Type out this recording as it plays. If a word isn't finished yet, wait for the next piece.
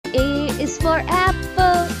is for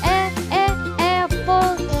apple.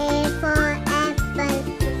 Apple. A for apple.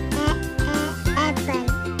 Apple.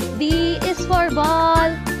 B is for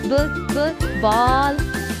ball. Ball.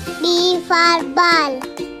 B for ball.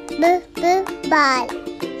 Ball.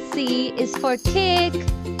 C is for cake.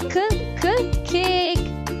 Cake.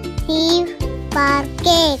 C for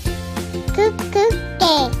cake.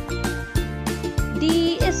 Cake. D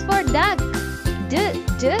is for duck.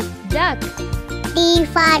 Duck. D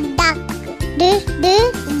for duck.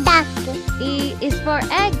 Duck. E is for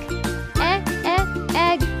egg.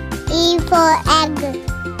 Egg. E for egg.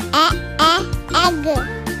 Egg.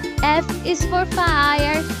 F is for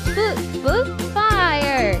fire.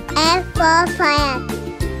 Fire. F for fire.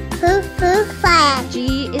 Fire. G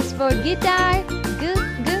is for guitar.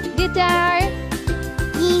 Guitar.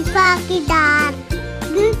 G for guitar.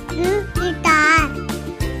 Guitar.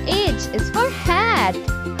 H is for hat.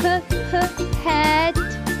 Hat.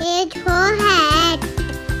 H for hat.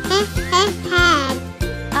 Hat.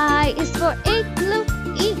 I is for igloo.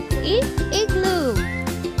 Igloo.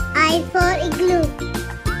 I for igloo.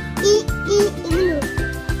 Igloo.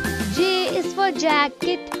 J is for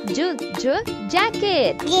jacket.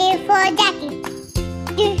 Jacket. J for jacket.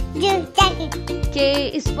 Jacket. K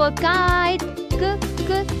is for kite.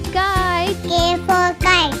 Kite. K for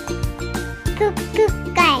kite.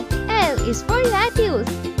 Kite. L is for lettuce.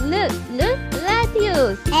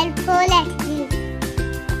 Lettuce. L for lettuce.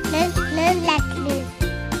 Lettuce.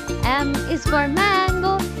 M is for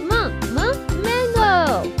mango. Mango.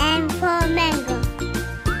 M for mango.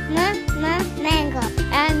 Mango.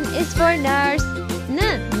 N is for nurse.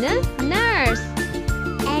 Nurse.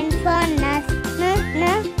 N for nurse.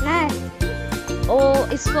 O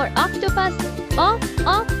is for octopus.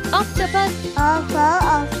 Octopus. O for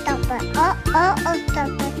octopus.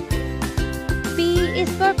 Octopus. P is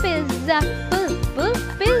for pizza.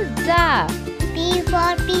 Pizza. P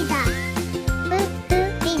for pizza.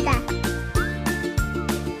 Pizza.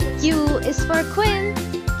 Q is for queen.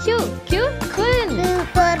 Queen. Q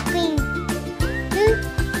for queen.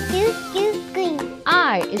 Queen.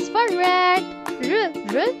 R is for red.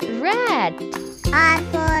 Red. R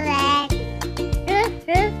for red.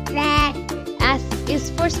 Red. S is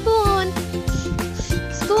for spoon.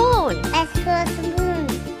 Spoon. S for spoon.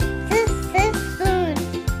 Spoon.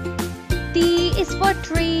 T is for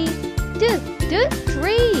tree.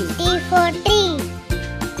 Tree. T for tree.